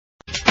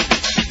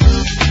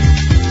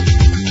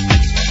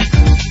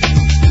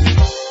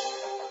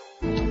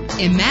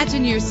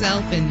Imagine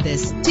yourself in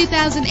this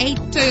 2008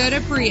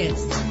 Toyota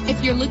Prius.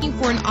 If you're looking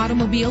for an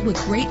automobile with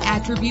great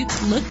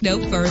attributes, look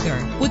no further.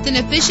 With an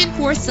efficient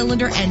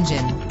 4-cylinder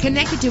engine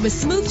connected to a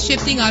smooth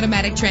shifting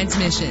automatic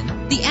transmission,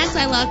 the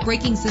anti-lock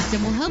braking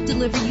system will help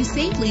deliver you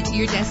safely to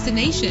your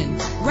destination.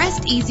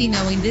 Rest easy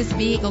knowing this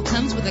vehicle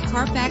comes with a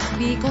Carfax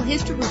Vehicle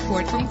History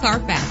Report from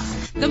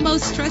Carfax, the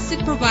most trusted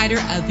provider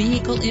of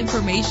vehicle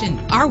information.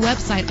 Our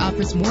website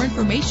offers more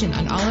information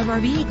on all of our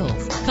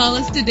vehicles. Call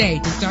us today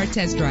to start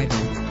test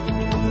driving.